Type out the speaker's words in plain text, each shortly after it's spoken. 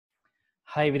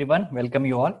Hi everyone, welcome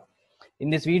you all. In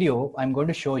this video, I'm going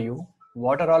to show you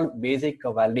what are all basic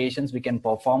validations we can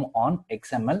perform on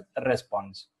XML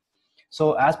response.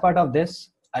 So as part of this,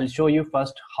 I'll show you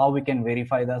first how we can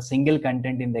verify the single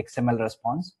content in the XML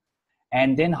response,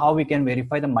 and then how we can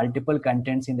verify the multiple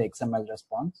contents in the XML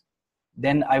response.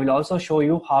 Then I will also show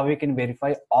you how we can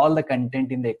verify all the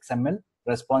content in the XML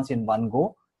response in one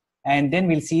go. And then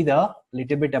we'll see the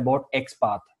little bit about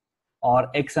XPath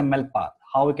or XML path,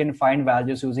 how we can find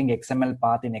values using XML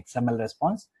path in XML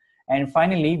response. And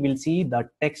finally, we'll see the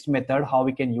text method, how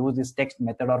we can use this text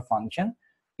method or function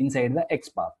inside the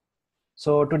XPath.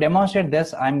 So to demonstrate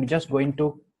this, I'm just going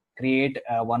to create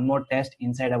one more test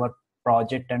inside our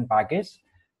project and package.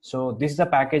 So this is a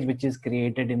package which is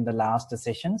created in the last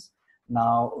sessions.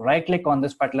 Now right click on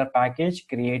this particular package,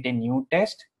 create a new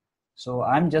test. So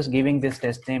I'm just giving this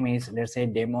test name is, let's say,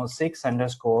 demo6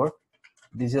 underscore.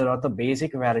 These are all the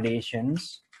basic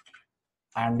validations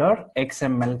under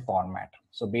XML format.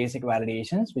 So basic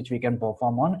validations which we can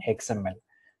perform on XML.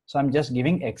 So I'm just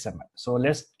giving XML. So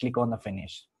let's click on the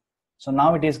finish. So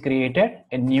now it is created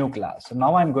a new class. So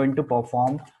now I'm going to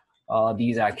perform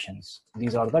these actions.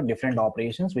 These are the different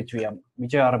operations which I'm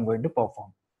going to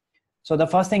perform. So the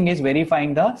first thing is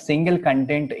verifying the single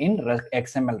content in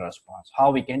XML response. How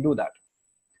we can do that?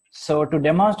 So to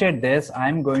demonstrate this,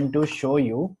 I'm going to show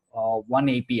you one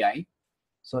API.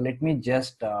 So let me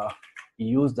just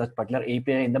use that particular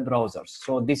API in the browser.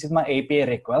 So this is my API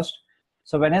request.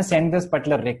 So when I send this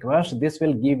particular request, this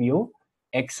will give you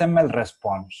XML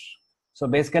response. So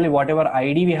basically whatever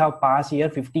ID we have passed here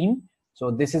 15.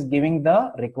 So this is giving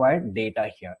the required data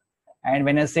here. And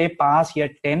when I say pass here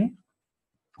 10,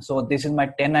 so this is my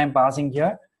 10 I'm passing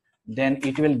here, then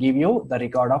it will give you the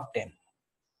record of 10.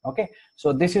 Okay,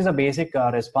 so this is a basic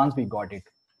response we got it.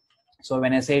 So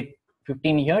when I say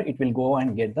 15 here, it will go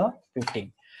and get the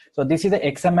 15. So this is the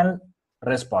XML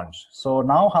response. So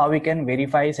now how we can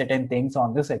verify certain things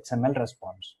on this XML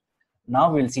response.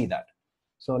 Now we'll see that.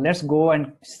 So let's go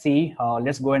and see,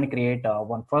 let's go and create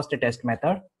one first test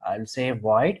method. I'll say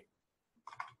void,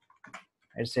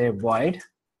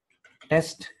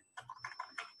 test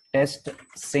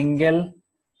single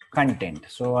content.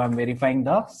 So I'm verifying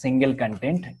the single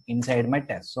content inside my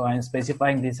test. So I'm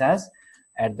specifying this as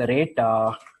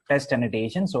 @test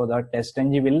annotation. So the test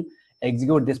ng will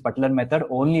execute this particular method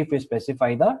only if we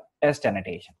specify the test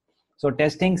annotation. So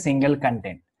testing single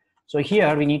content. So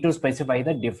here we need to specify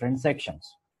the different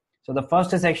sections. So the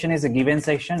first section is a given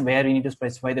section where we need to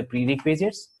specify the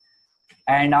prerequisites.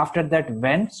 And after that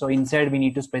when, so inside we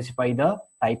need to specify the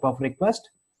type of request.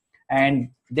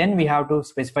 And then we have to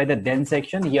specify the then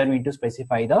section. Here we need to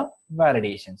specify the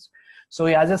validations. So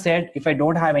as I said, if I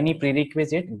don't have any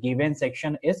prerequisite, given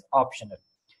section is optional.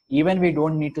 Even we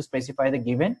don't need to specify the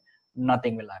given,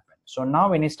 nothing will happen. So now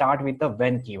when you start with the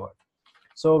when keyword.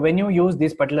 So when you use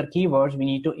these particular keywords, we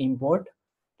need to import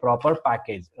proper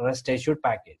package, RestAssured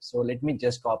package. So let me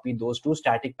just copy those two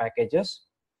static packages.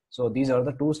 So these are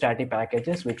the two static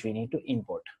packages which we need to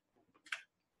import.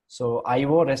 So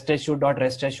IO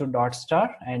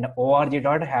restassured.star and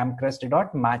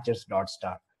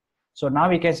org.hamcrest.matches.star. So now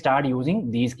we can start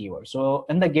using these keywords. So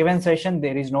in the given session,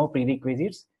 there is no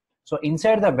prerequisites. So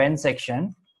inside the when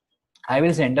section, I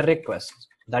will send a request,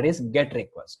 that is get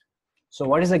request. So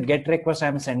what is the get request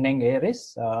I'm sending here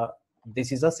is,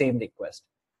 this is the same request.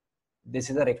 This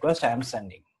is the request I am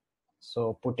sending.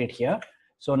 So put it here.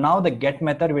 So now the get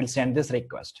method will send this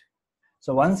request.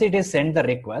 So once it is sent the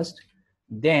request,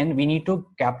 then we need to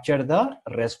capture the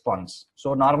response.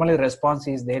 So normally response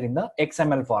is there in the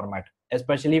XML format,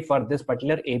 especially for this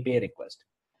particular API request.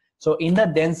 So in the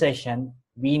then session,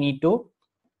 we need to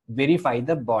verify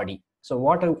the body. So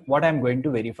what I'm going to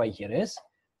verify here is,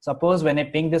 suppose when I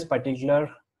ping this particular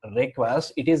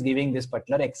request, it is giving this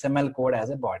particular XML code as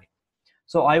a body.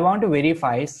 So I want to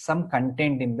verify some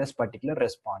content in this particular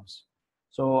response.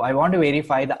 So I want to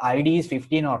verify the ID is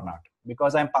 15 or not,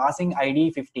 because I'm passing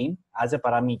ID 15 as a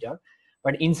parameter,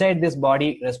 but inside this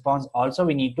body response also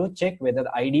we need to check whether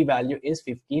the ID value is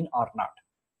 15 or not.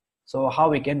 So how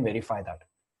we can verify that?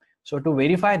 So to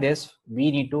verify this,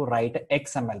 we need to write a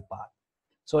XML path.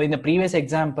 So in the previous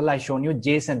example, I shown you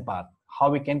JSON path, how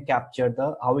we can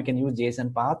use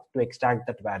JSON path to extract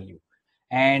that value.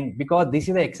 And because this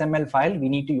is the XML file, we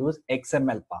need to use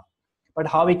XML path. But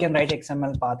how we can write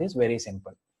XML path is very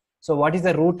simple. So what is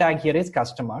the root tag here is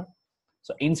customer.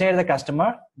 So inside the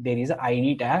customer, there is an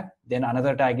ID tag, then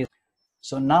another tag is.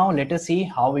 So now let us see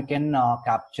how we can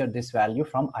capture this value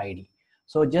from ID.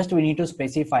 So just we need to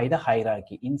specify the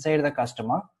hierarchy inside the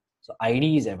customer. So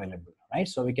ID is available, right?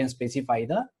 So we can specify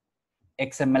the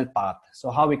XML path.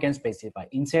 So how we can specify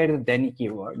inside the then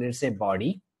keyword, let's say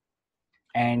body,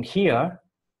 and here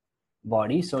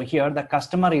body. So here the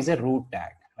customer is a root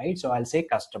tag, right? So I'll say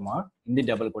customer in the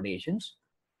double quotations,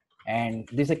 and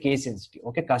this is a case sensitive.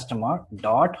 Okay, customer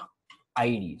dot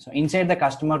ID. So inside the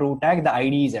customer root tag, the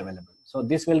ID is available. So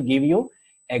this will give you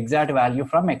exact value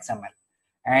from XML,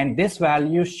 and this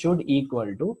value should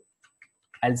equal to,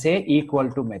 I'll say equal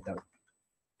to method.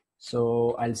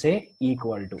 So I'll say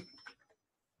equal to,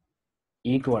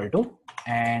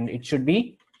 and it should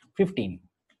be 15,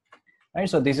 right?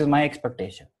 So this is my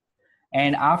expectation.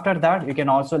 And after that, you can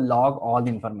also log all the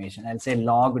information. I'll say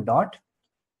log dot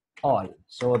all.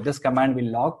 So this command will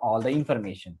log all the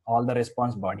information, all the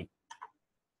response body.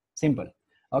 Simple.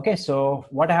 Okay, so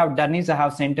what I have done is I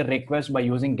have sent a request by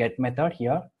using get method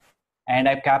here, and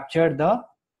I've captured the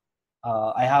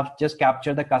I have just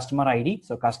captured the customer ID.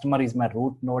 So customer is my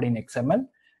root node in XML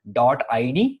dot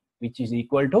ID, which is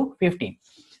equal to 15.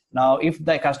 Now, if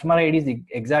the customer ID is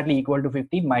exactly equal to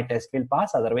 15, my test will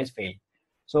pass, otherwise fail.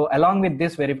 So along with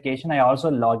this verification, I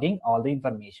also logging all the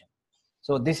information.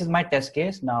 So this is my test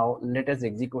case. Now let us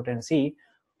execute and see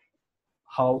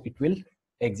how it will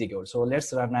execute. So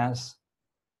let's run as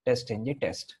test-ng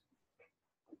test.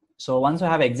 So once I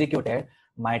have executed,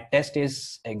 my test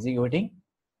is executing.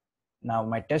 Now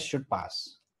my test should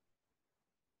pass.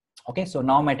 Okay, so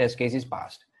now my test case is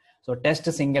passed. So test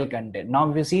a single content. Now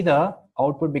if you see the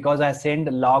output, because I send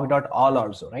log.all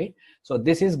also, right? So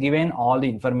this is given all the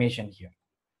information here,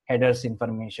 headers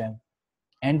information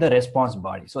and the response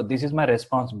body. So this is my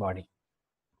response body.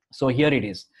 So here it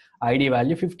is, ID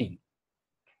value 15.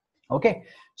 Okay,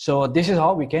 so this is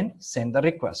how we can send the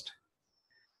request.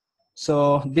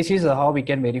 So this is how we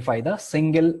can verify the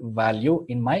single value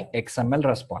in my XML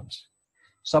response.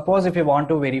 Suppose if you want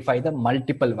to verify the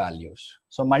multiple values.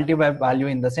 So multiple value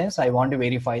in the sense, I want to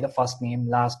verify the first name,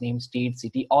 last name, state,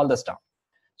 city, all the stuff.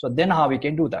 So then how we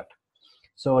can do that?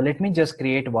 So let me just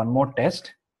create one more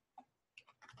test.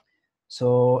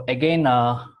 So again,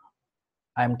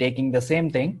 I'm taking the same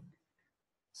thing,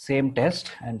 same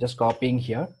test, and just copying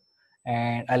here,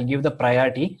 and I'll give the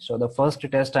priority. So the first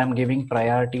test I'm giving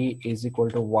priority is equal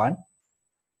to 1,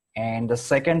 and the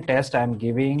second test I'm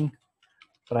giving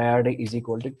priority is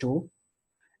equal to 2.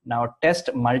 Now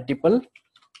test multiple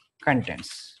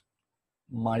contents.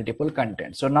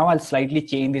 So now I'll slightly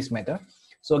change this method.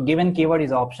 So given keyword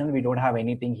is optional, we don't have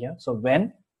anything here. So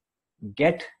when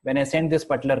I send this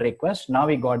particular request, now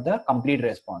we got the complete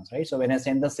response, right? So when I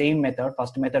send the same method,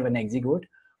 first method, when I execute,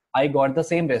 I got the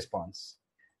same response.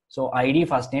 So ID,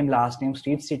 first name, last name,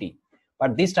 street, city.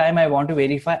 But this time I want to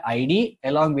verify ID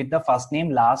along with the first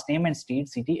name, last name, and street,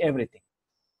 city, everything.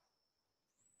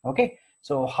 Okay,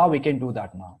 so how we can do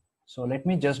that now? So let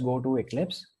me just go to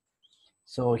Eclipse.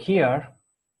 So here,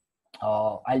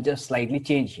 I'll just slightly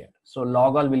change here. So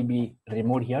log all will be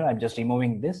removed here. I'm just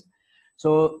removing this.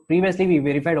 So previously we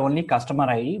verified only customer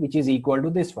ID, which is equal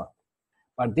to this one.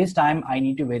 But this time I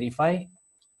need to verify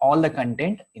all the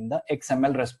content in the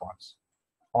XML response,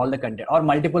 all the content or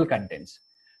multiple contents.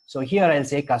 So here I'll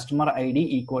say customer ID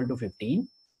equal to 15.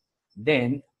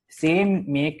 Then same,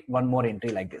 make one more entry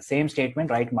like this, same statement,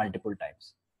 write multiple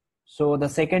times. So the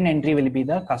second entry will be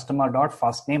the customer dot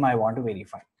first name I want to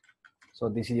verify. So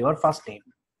this is your first name.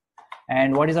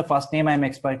 And what is the first name I'm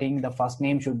expecting? The first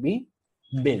name should be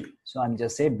Bill. So I'm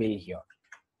just say Bill here.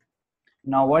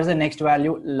 Now what's the next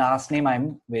value? Last name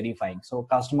I'm verifying. So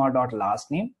customer dot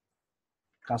last name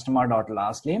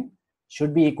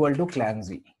should be equal to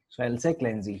Clancy. So I'll say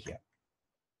Clancy here.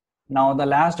 Now the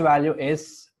last value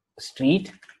is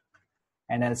street,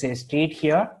 and I'll say street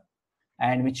here,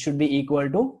 and which should be equal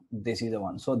to, this is the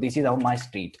one. So this is my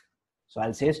street. So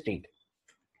I'll say street.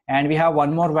 And we have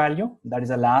one more value, that is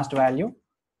the last value,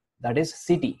 that is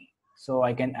city. So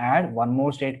I can add one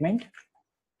more statement,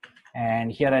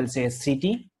 and here I'll say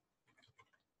city,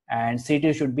 and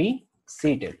city should be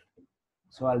Seattle.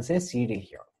 So I'll say Seattle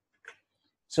here.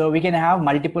 So we can have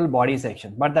multiple body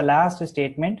sections, but the last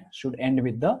statement should end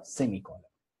with the semicolon.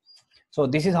 So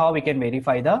this is how we can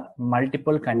verify the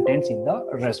multiple contents in the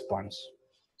response.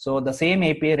 So the same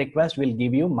API request will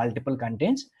give you multiple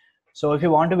contents. So if you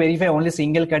want to verify only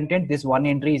single content, this one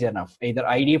entry is enough, either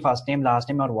ID, first name, last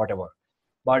name, or whatever.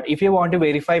 But if you want to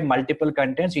verify multiple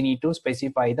contents, you need to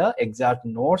specify the exact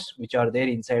nodes which are there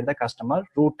inside the customer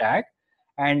root tag,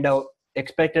 and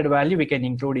expected value we can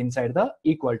include inside the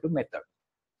equal to method.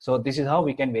 So this is how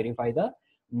we can verify the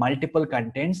multiple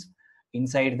contents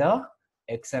inside the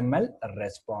XML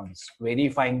response,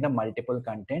 verifying the multiple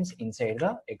contents inside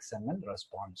the XML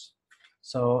response.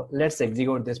 So let's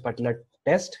execute this particular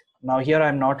test. Now here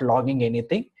I'm not logging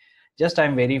anything, Just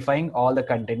I'm verifying all the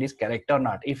content is correct or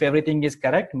not. If everything is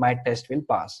correct, my test will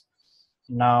pass.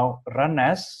 Now run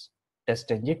as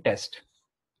TestNG test.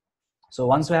 So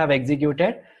once we have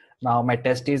executed, now my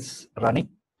test is running.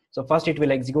 So first it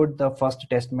will execute the first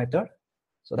test method.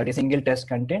 So that is single test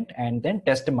content, and then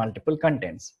test multiple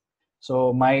contents.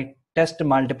 So my test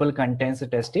multiple contents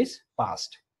test is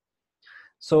passed.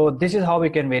 So this is how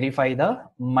we can verify the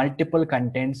multiple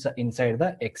contents inside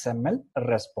the XML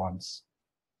response.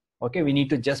 Okay, we need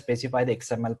to just specify the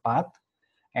XML path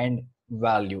and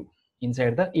value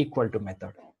inside the equal to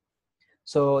method.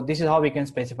 So this is how we can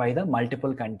specify the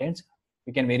multiple contents.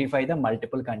 We can verify the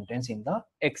multiple contents in the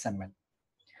XML.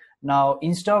 Now,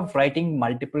 instead of writing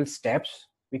multiple steps,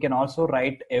 we can also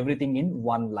write everything in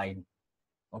one line.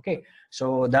 Okay,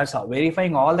 so that's how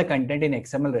verifying all the content in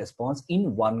XML response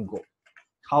in one go.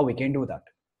 How we can do that?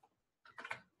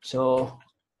 So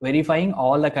verifying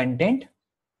all the content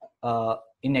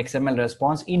in XML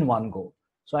response in one go.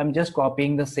 So I'm just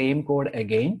copying the same code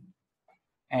again,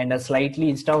 and slightly,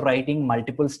 instead of writing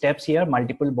multiple steps here,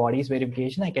 multiple bodies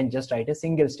verification, I can just write a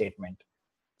single statement.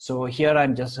 So here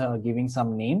I'm just giving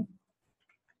some name.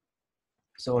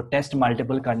 So test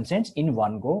multiple contents in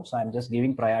one go. So I'm just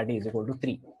giving priority is equal to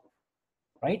 3,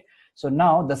 right? So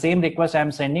now the same request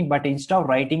I'm sending, but instead of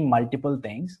writing multiple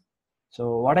things,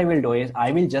 so what I will do is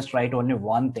I will just write only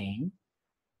one thing.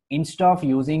 Instead of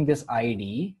using this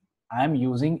ID, I'm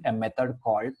using a method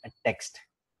called a text.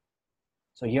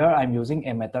 So here I'm using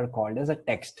a method called as a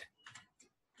text.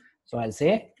 So I'll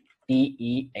say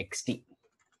text.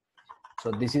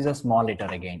 So this is a small letter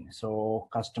again. So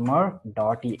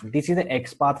customer.e, this is the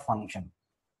XPath function.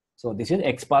 So this is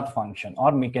XPath function,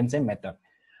 or we can say method.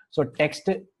 So text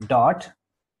dot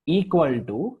equal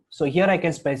to, so here I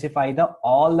can specify the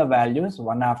all the values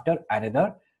one after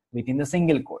another within the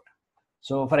single quote.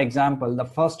 So for example, the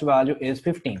first value is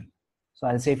 15. So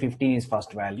I'll say 15 is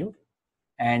first value,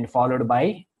 and followed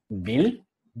by will.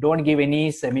 Don't give any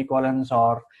semicolons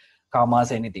or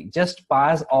commas, anything. Just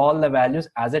pass all the values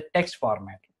as a text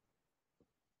format.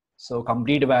 So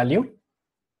complete value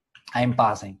I'm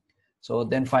passing. So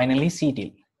then finally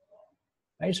CTIL,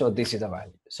 right? So this is the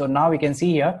value. So now we can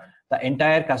see here the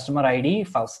entire customer ID,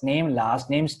 first name,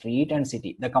 last name, street, and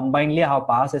city. The combinedly I have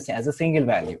passed as a single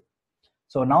value.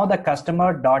 So now the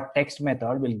customer.text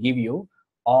method will give you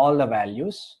all the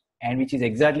values, and which is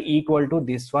exactly equal to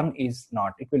this one is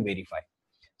not, it will verify.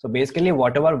 So basically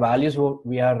whatever values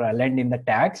we are lent in the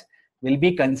tags will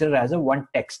be considered as a one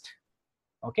text.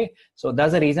 Okay, so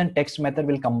that's the reason text method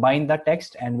will combine the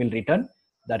text and will return.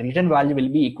 The return value will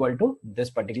be equal to this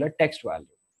particular text value.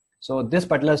 So this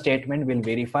particular statement will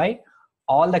verify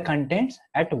all the contents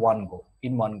at one go,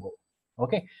 in one go.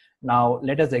 Okay, now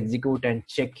let us execute and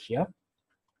check here.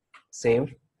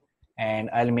 Save, and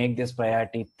I'll make this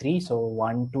priority 3. So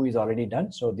 1, 2 is already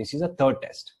done. So this is a third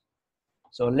test.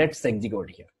 So let's execute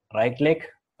here. Right click,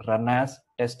 run as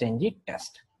TestNG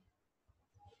test.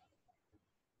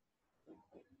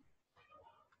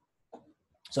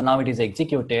 So now it is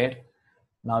executed.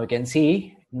 Now we can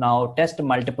see now test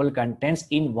multiple contents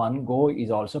in one go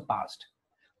is also passed.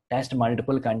 Test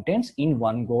multiple contents in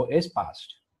one go is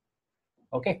passed.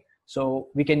 Okay, so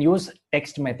we can use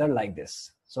text method like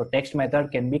this. So text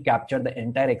method can be captured the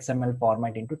entire XML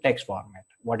format into text format.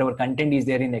 Whatever content is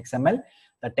there in XML,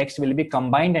 the text will be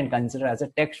combined and considered as a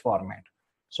text format.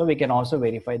 So we can also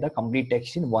verify the complete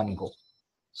text in one go.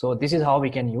 So this is how we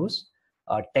can use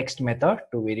a text method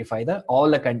to verify all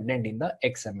the content in the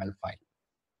XML file.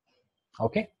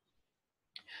 Okay.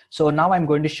 So now I'm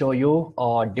going to show you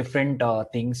different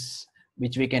things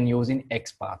which we can use in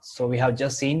XPath. So we have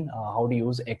just seen how to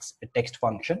use text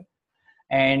function.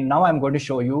 And now I'm going to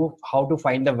show you how to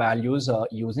find the values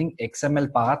using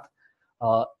XML path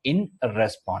in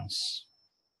response.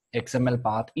 XML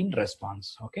path in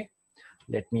response. Okay,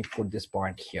 let me put this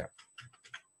point here.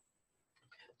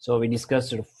 So we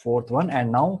discussed the fourth one,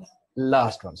 and now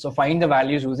last one. So find the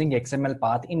values using XML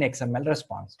path in XML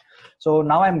response. So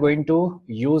now I'm going to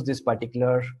use this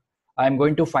particular, I'm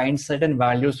going to find certain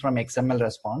values from XML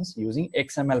response using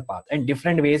XML path, and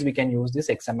different ways we can use this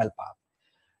XML path.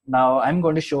 Now I'm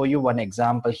going to show you one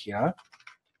example here.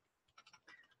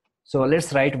 So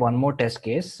let's write one more test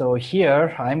case. So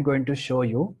here I'm going to show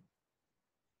you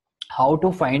how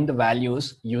to find the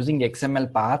values using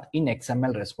XML path in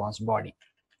XML response body.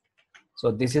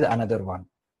 So this is another one.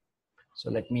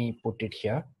 So let me put it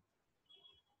here.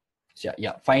 So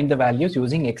yeah, find the values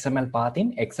using XML path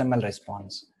in XML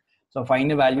response. So find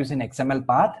the values in XML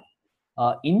path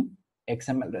in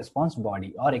XML response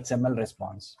body or XML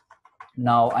response.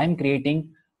 Now I'm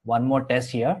creating one more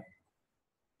test here.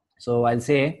 So I'll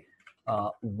say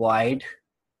void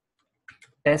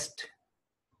test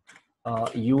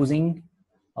using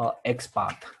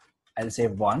XPath. I'll say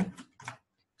 1.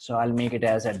 So I'll make it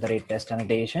as @test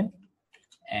annotation,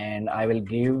 and I will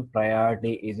give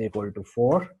priority is equal to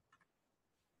 4,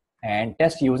 and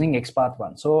test using XPath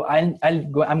 1. So I'm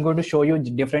going to show you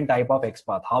different type of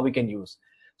XPath, how we can use.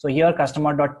 So here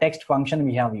customer.text function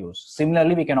we have used.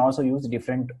 Similarly, we can also use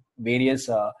different various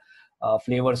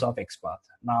flavors of XPath.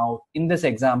 Now in this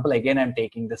example, again, I'm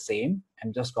taking the same,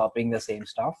 I'm just copying the same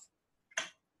stuff.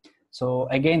 So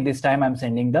again, this time I'm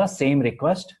sending the same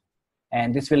request,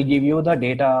 and this will give you the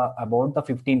data about the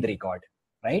 15th record,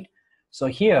 right? So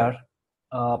here,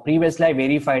 previously I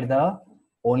verified the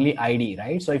only ID,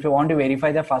 right? So if you want to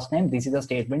verify the first name, this is the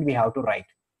statement we have to write.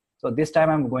 So this time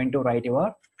I'm going to write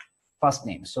your first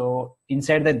name. So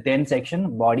inside the then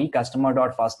section, body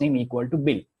customer.firstname equal to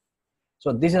Bill.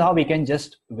 So this is how we can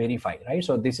just verify, right?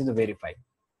 So this is a verify.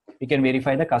 We can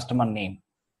verify the customer name.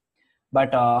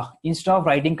 But instead of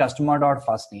writing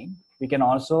customer.firstname, we can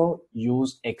also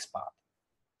use XPath.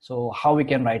 So how we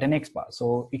can write an XPath?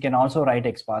 So we can also write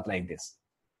XPath like this: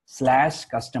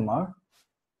 /customer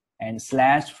and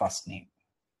 /firstname.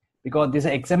 Because this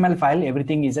XML file,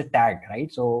 everything is a tag,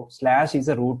 right? So / is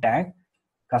a root tag,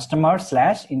 customer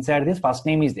 / inside this first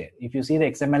name is there. If you see the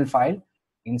XML file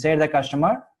inside the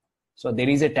customer, so there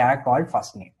is a tag called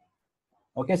first name.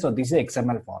 Okay, so this is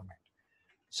XML format.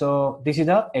 So this is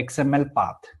a XML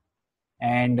path,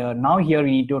 and now here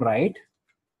we need to write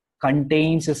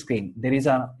contains a string. There is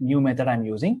a new method I'm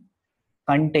using,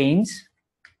 contains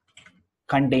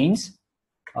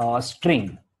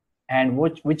string, and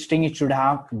which string it should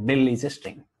have? Bill is a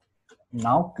string.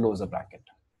 Now close the bracket.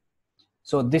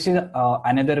 So this is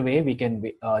another way we can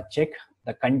check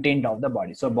the content of the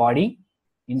body. So body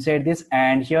inside this,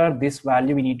 and here this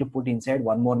value we need to put inside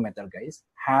one more method, guys,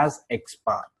 has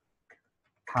XPath.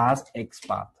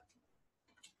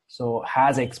 So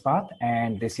has XPath,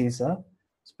 and this is a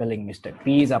spelling mistake.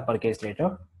 P is uppercase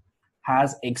letter.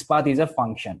 Has XPath is a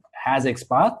function. Has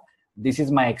XPath. This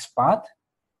is my XPath,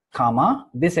 comma.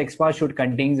 This XPath should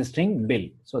contain the string Bill.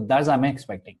 So that's I'm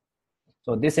expecting.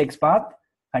 So this XPath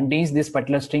contains this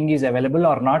particular string is available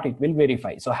or not. It will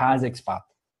verify. So has XPath.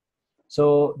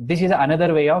 So this is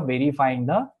another way of verifying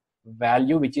the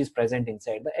value which is present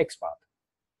inside the XPath.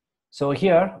 So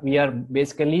here we are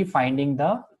basically finding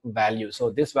the value. So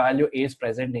this value is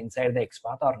present inside the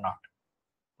XPath or not,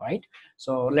 right?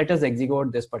 So let us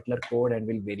execute this particular code and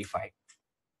we'll verify.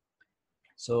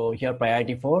 So here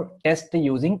priority for test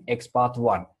using XPath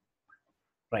 1,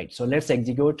 right? So let's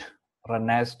execute run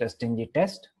as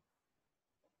test.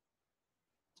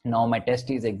 Now my test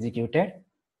is executed.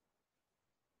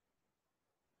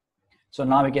 So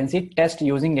now we can see test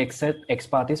using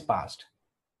XPath is passed.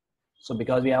 So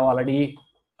because we have already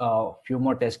a few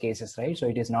more test cases, right? So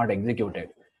it is not executed.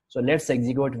 So let's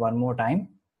execute one more time.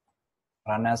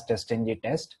 Run as test.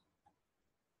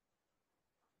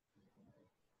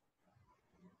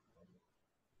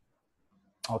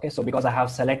 Okay, so because I have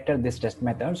selected this test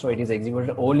method, so it is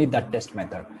executed only that test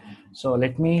method. So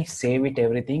let me save it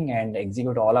everything and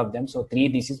execute all of them. So 3,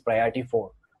 this is priority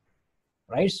 4,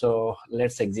 right? So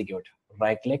let's execute.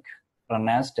 Right click, run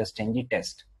as test.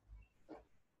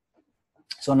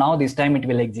 So now this time it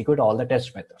will execute all the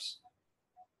test methods,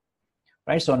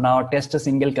 right? So now test a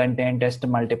single content, test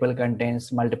multiple contents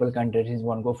is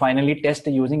one go. Finally, test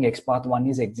using XPath 1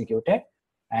 is executed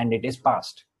and it is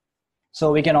passed.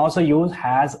 So we can also use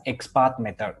has XPath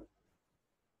method.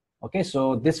 Okay,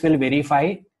 so this will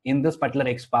verify in this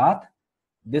particular XPath,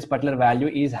 this particular value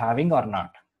is having or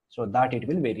not. So that it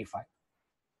will verify.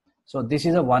 So this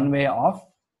is a one way of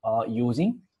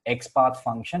using XPath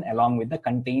function along with the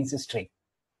contains string.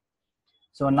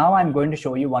 So now I'm going to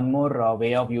show you one more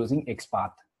way of using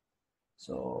XPath.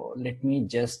 So let me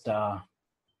just,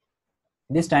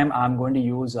 this time I'm going to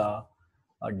use a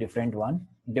different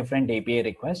API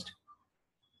request.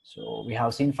 So we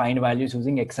have seen find values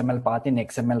using XML path in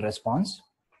XML response.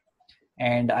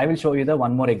 And I will show you the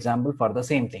one more example for the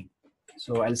same thing.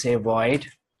 So I'll say void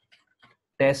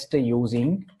test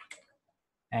using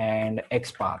and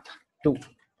XPath 2.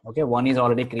 Okay, 1 is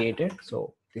already created.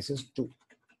 So this is 2.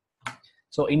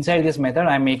 So inside this method,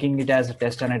 I'm making it as a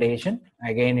test annotation.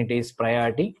 Again, it is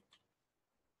priority.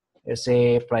 Let's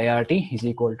say priority is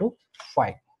equal to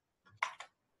 5,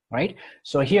 right?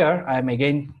 So here I'm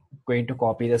again going to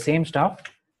copy the same stuff,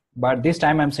 but this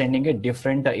time I'm sending a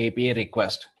different API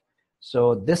request.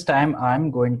 So this time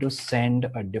I'm going to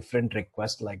send a different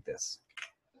request like this.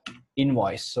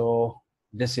 Invoice. So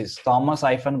this is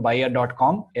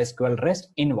thomas-buyer.com SQL REST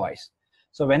invoice.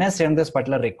 So when I send this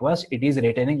particular request, it is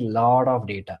retaining a lot of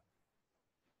data.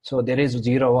 So there is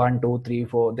 0, 1, 2, 3,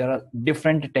 4. There are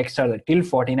different texts are there. Till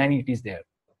 49 it is there,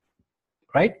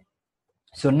 right?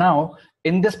 So now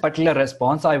in this particular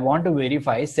response, I want to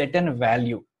verify certain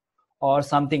value or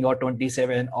something, or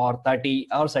 27 or 30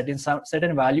 or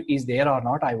certain value is there or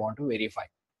not. I want to verify.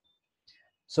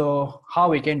 So how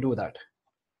we can do that?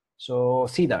 So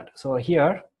see that. So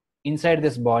here inside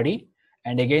this body,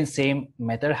 and again same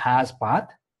method has path.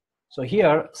 So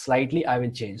here slightly I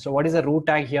will change. So what is the root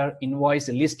tag here? Invoice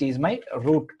list is my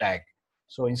root tag.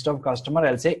 So instead of customer,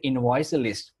 I'll say invoice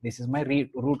list. This is my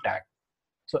root tag.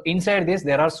 So inside this,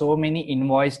 there are so many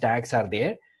invoice tags are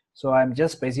there. So I'm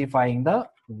just specifying the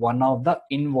one of the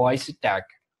invoice tag,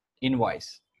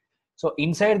 invoice. So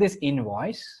inside this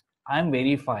invoice, I'm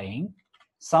verifying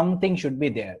something should be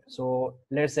there. So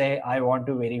let's say I want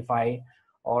to verify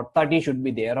or 30 should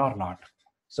be there or not.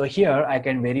 So here I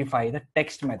can verify the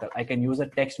text method. I can use a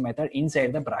text method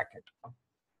inside the bracket.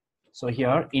 So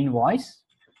here invoice,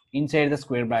 inside the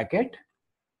square bracket,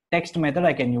 text method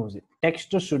I can use it.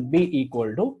 Text should be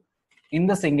equal to, in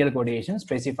the single quotation,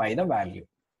 specify the value.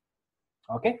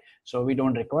 Okay, so we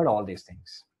don't require all these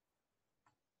things.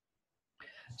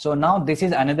 So now this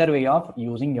is another way of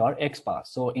using your XPath.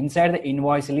 So inside the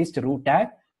invoice list root tag,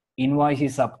 invoice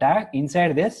is sub tag.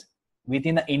 Inside this,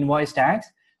 within the invoice tags,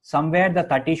 somewhere the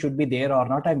 30 should be there or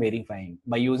not, I'm verifying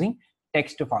by using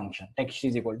text function. Text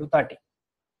is equal to 30.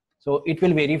 So it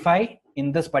will verify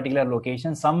in this particular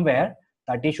location somewhere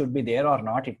 30 should be there or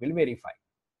not, it will verify.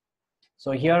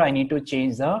 So here I need to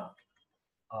change the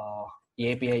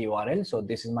API URL. So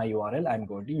this is my URL I'm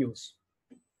going to use.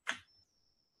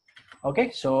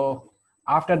 Okay, so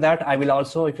after that I will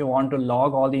also, if you want to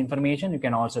log all the information, you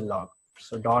can also log.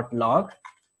 So .log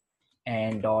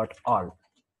and .all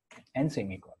and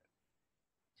semicolon.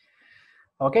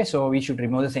 Okay, so we should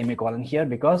remove the semicolon here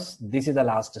because this is the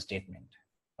last statement,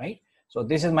 right? So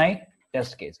this is my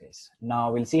test cases.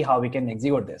 Now we'll see how we can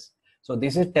execute this. So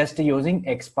this is test using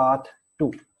XPath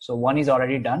 2. So one is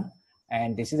already done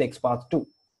and this is XPath 2.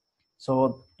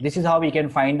 So this is how we can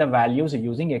find the values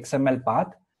using XML path.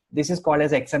 This is called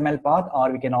as XML path,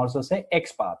 or we can also say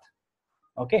XPath.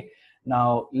 Okay,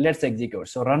 now let's execute.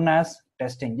 So run as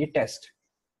testing the test.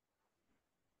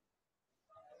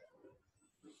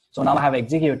 So now I have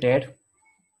executed.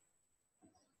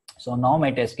 So now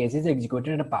my test case is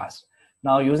executed and passed.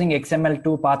 Now using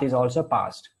XML2 path is also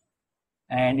passed.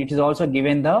 And it is also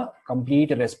given the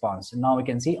complete response. Now we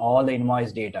can see all the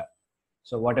invoice data.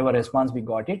 So whatever response we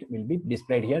got, it will be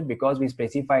displayed here because we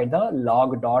specified the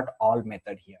log.all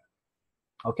method here.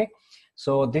 Okay,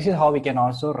 so this is how we can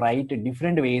also write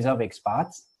different ways of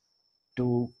XPaths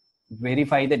to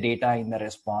verify the data in the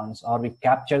response, or we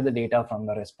capture the data from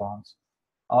the response,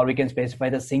 or we can specify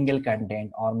the single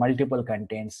content or multiple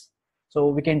contents. So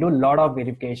we can do a lot of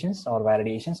verifications or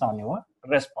validations on your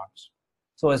response.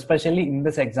 So especially in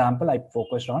this example, I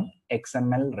focused on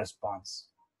XML response.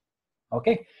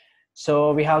 Okay,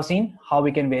 so we have seen how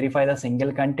we can verify the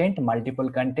single content, multiple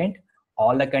content,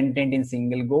 all the content in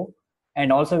single go.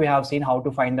 And also we have seen how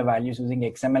to find the values using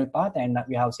XML path, and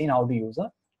we have seen how to use a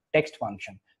text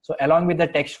function. So along with the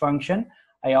text function,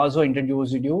 I also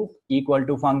introduced you equal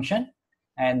to function,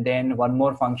 and then one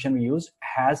more function we use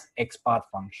has XPath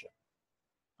function.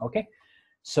 Okay,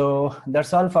 so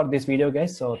that's all for this video,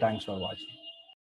 guys. So thanks for watching.